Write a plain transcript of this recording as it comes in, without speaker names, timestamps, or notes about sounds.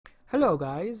Hello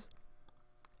guys.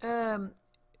 um,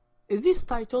 this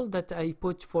title that I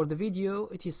put for the video,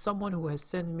 it is someone who has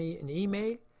sent me an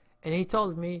email and he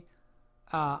told me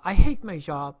I hate my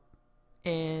job,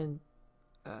 and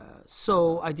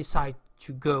so I decide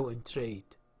to go and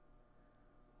trade.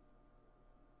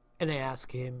 And I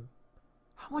asked him,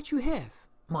 how much you have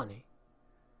money?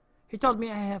 He told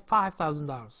me I have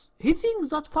 $5,000. He thinks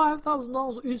that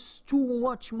 $5,000 is too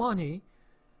much money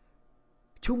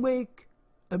to make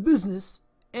a business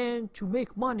and to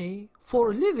make money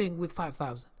for a living with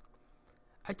 5,000.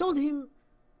 I told him,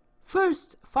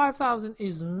 first, 5,000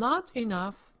 is not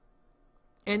enough,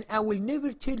 and I will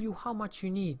never tell you how much you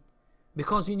need,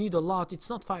 because you need a lot. It's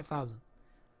not 5,000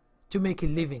 to make a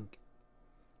living.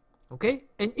 Okay?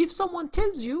 And if someone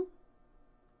tells you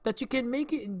that you can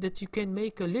make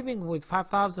a living with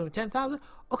 5,000 or 10,000,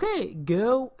 okay,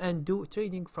 go and do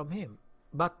trading from him.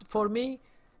 But for me,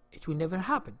 it will never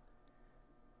happen.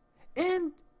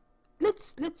 And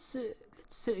let's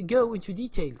go into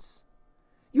details.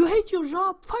 You hate your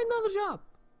job, find another job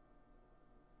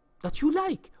that you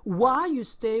like. Why you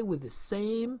stay with the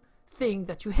same thing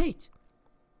that you hate?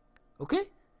 Okay?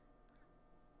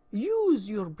 Use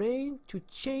your brain to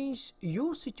change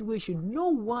your situation. No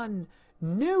one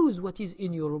knows what is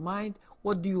in your mind.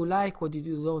 What do you like? What do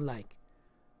you don't like?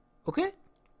 Okay?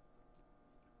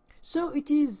 So it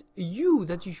is you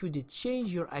that you should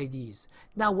change your ideas.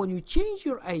 Now when you change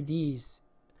your ideas,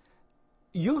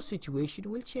 your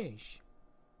situation will change.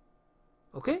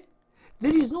 Okay?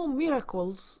 There is no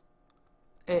miracles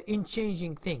in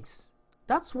changing things.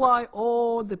 That's why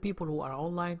all the people who are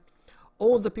online,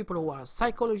 all the people who are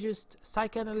psychologists,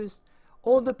 psychoanalysts,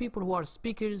 all the people who are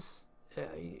speakers,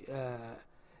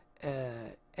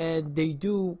 and they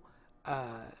do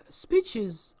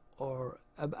speeches or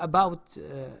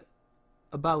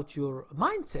about your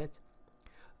mindset.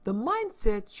 The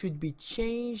mindset should be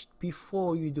changed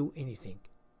before you do anything.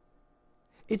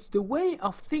 It's the way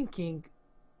of thinking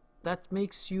that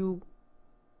makes you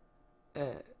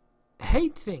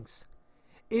hate things.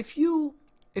 If you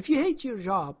hate your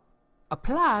job, a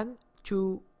plan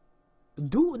to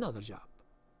do another job.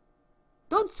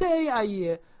 Don't say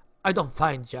I don't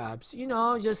find jobs. You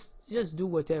know, just do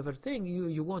whatever thing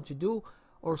you want to do,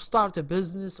 or start a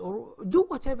business, or do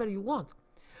whatever you want.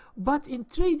 But in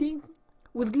trading,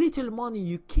 with little money,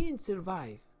 you can't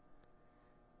survive.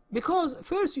 Because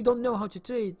first, you don't know how to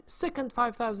trade. Second,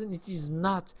 5,000, it is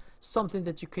not something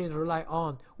that you can rely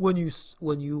on when you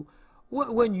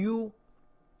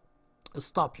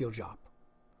stop your job.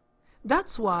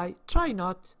 That's why try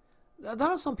not. There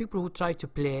are some people who try to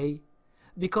play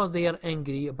because they are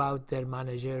angry about their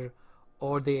manager,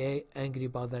 or they are angry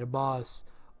about their boss,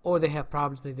 or they have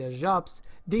problems with their jobs.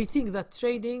 They think that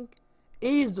trading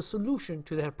is the solution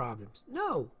to their problems.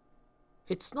 No,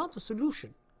 it's not a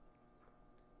solution.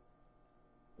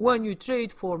 When you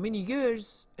trade for many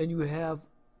years and you have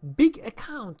big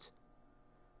account,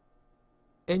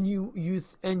 and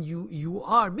you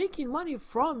are making money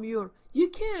from you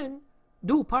can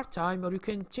do part-time, or you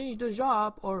can change the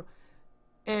job,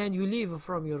 and you live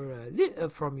from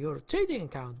your trading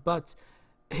account. But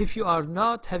if you are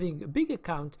not having a big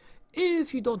account,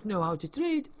 if you don't know how to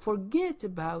trade, forget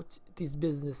about this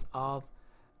business of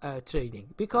trading,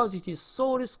 because it is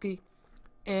so risky,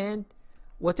 and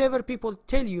whatever people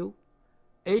tell you,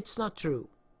 it's not true.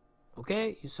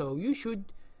 Okay? So you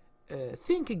should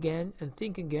think again and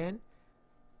think again.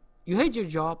 You hate your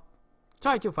job,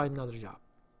 try to find another job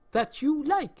that you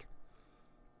like.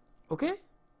 Okay?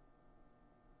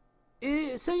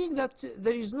 Saying that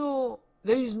there is no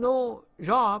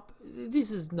job,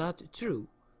 this is not true.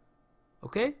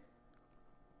 Okay?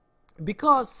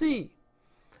 Because see,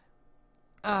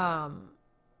 I'm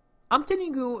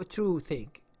telling you a true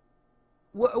thing.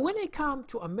 When I come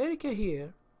to America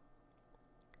here,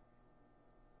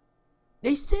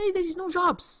 they say there is no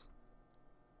jobs.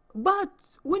 But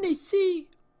when I see,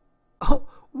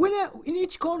 in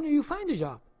each corner you find a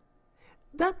job.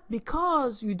 That's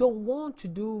because you don't want to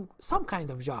do some kind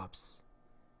of jobs.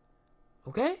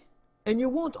 Okay? And you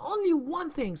want only one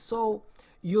thing. So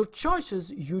your choices,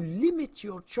 you limit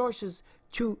your choices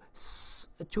to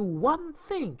one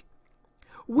thing.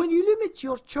 When you limit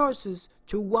your choices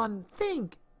to one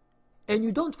thing and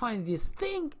you don't find this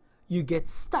thing, you get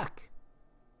stuck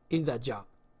in that job.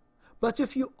 But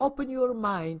if you open your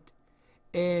mind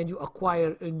and you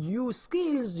acquire new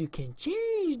skills, you can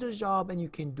change the job and you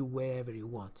can do wherever you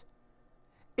want.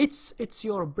 It's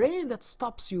your brain that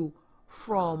stops you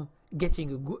from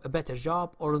getting a better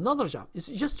job or another job. It's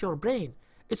just your brain.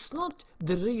 It's not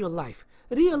the real life.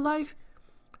 Real life,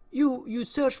 you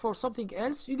search for something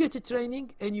else, you get a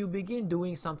training, and you begin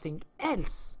doing something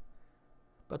else.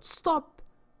 But stop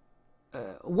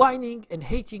whining and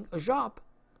hating a job.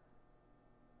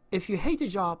 If you hate a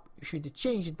job, you should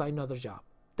change it by another job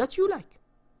that you like.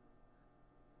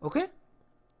 Okay?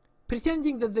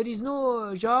 Pretending that there is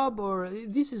no job, or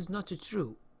this is not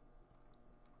true.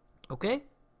 Okay?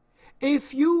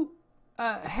 If you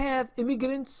have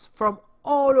immigrants from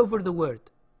all over the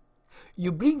world,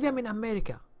 you bring them in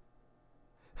America,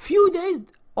 few days,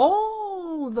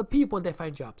 all the people, they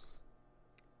find jobs.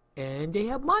 And they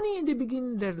have money, and they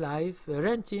begin their life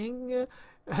renting,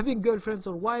 having girlfriends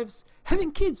or wives,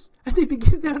 having kids, and they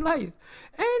begin their life.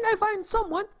 And I find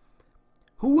someone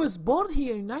who was born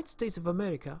here in the United States of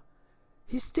America.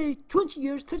 He stayed 20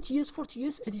 years, 30 years, 40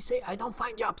 years, and he say, I don't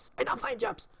find jobs. I don't find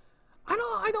jobs.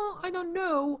 I don't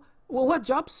know. Well, what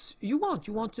jobs you want?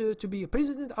 You want to be a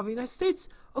president of the United States?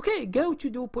 Okay, go to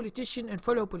do politician and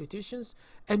follow politicians,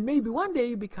 and maybe one day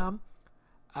you become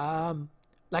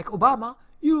like Obama.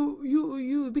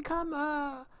 You become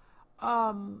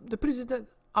the president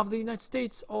of the United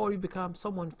States, or you become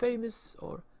someone famous,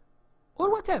 or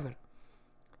whatever.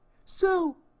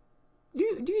 So do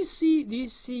you see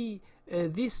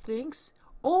these things?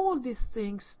 All these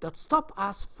things that stop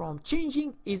us from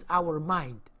changing is our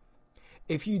mind.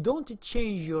 If you don't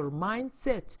change your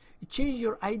mindset, you change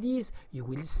your ideas, you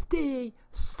will stay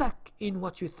stuck in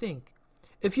what you think.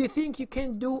 If you think you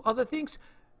can do other things,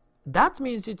 that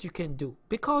means that you can do,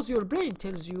 because your brain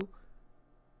tells you,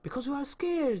 because you are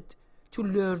scared to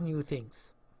learn new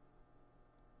things.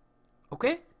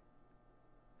 Okay?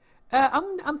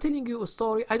 I'm telling you a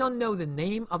story. I don't know the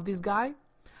name of this guy,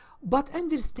 but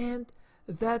understand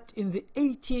that in the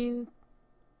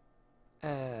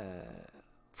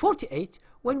 1848,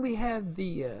 when we had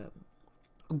the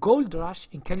gold rush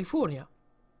in California,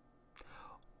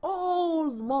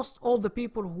 almost all the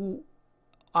people who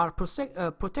are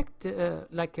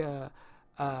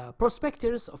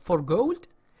prospectors for gold,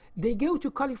 they go to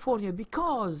California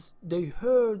because they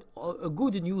heard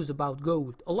good news about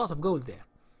gold, a lot of gold there.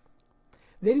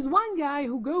 There is one guy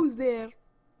who goes there,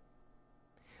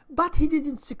 but he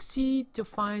didn't succeed to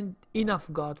find enough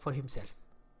gold for himself.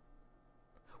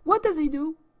 What does he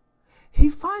do? He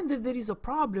finds that there is a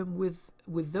problem with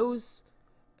those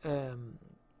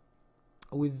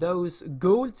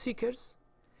gold seekers,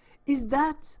 is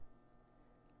that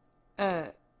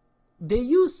they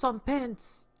use some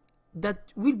pants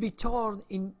that will be torn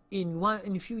in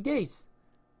a few days.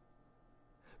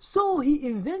 So he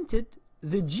invented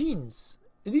the jeans.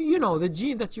 You know, the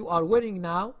jeans that you are wearing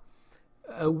now,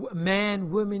 men,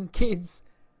 women, kids.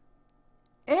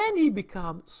 And he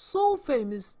became so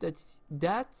famous that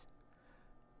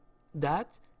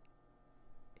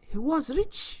he was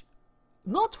rich,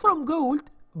 not from gold,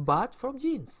 but from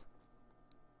jeans.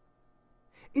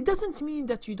 It doesn't mean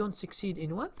that you don't succeed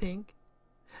in one thing,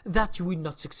 that you will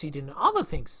not succeed in other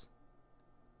things.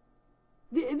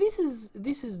 This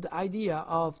is the idea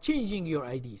of changing your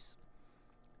ideas.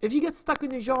 If you get stuck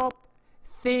in a job,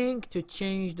 think to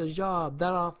change the job.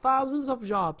 There are thousands of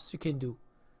jobs you can do,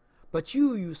 but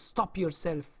you stop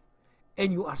yourself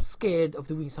and you are scared of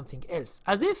doing something else,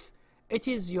 as if it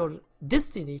is your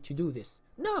destiny to do this.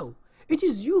 No, it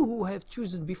is you who have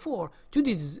chosen before to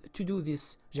do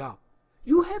this job.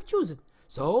 You have chosen,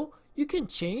 so you can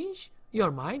change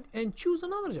your mind and choose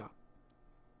another job.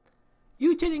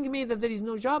 You telling me that there is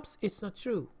no jobs, it's not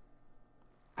true.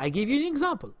 I give you an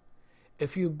example.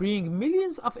 If you bring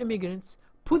millions of immigrants,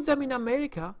 put them in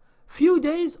America, few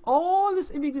days, all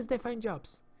these immigrants, they find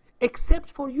jobs,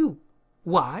 except for you.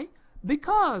 Why?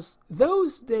 Because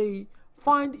those, they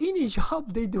find any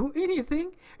job, they do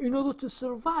anything in order to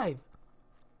survive.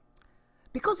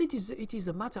 Because it is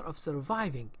a matter of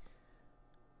surviving.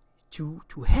 To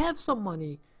have some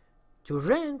money, to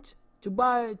rent, to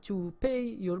buy, to pay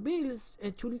your bills,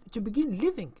 and to begin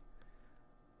living.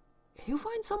 You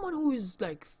find someone who is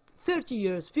like 30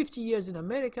 years, 50 years in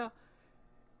America,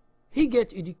 he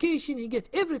get education, he get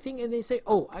everything, and they say,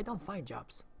 oh, I don't find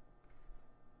jobs.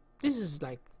 This is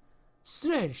like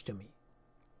strange to me.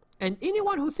 And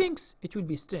anyone who thinks it will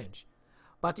be strange.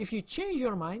 But if you change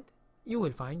your mind, you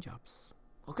will find jobs.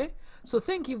 Okay? So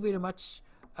thank you very much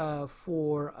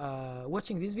for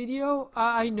watching this video.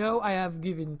 I know I have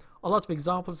given a lot of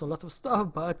examples, a lot of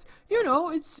stuff, but you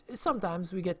know, it's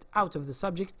sometimes we get out of the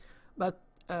subject, but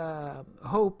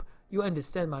hope you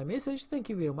understand my message. Thank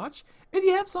you very much. If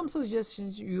you have some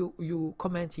suggestions, you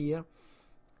comment here.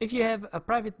 If you have a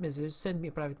private message, send me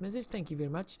a private message. Thank you very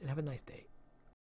much and have a nice day.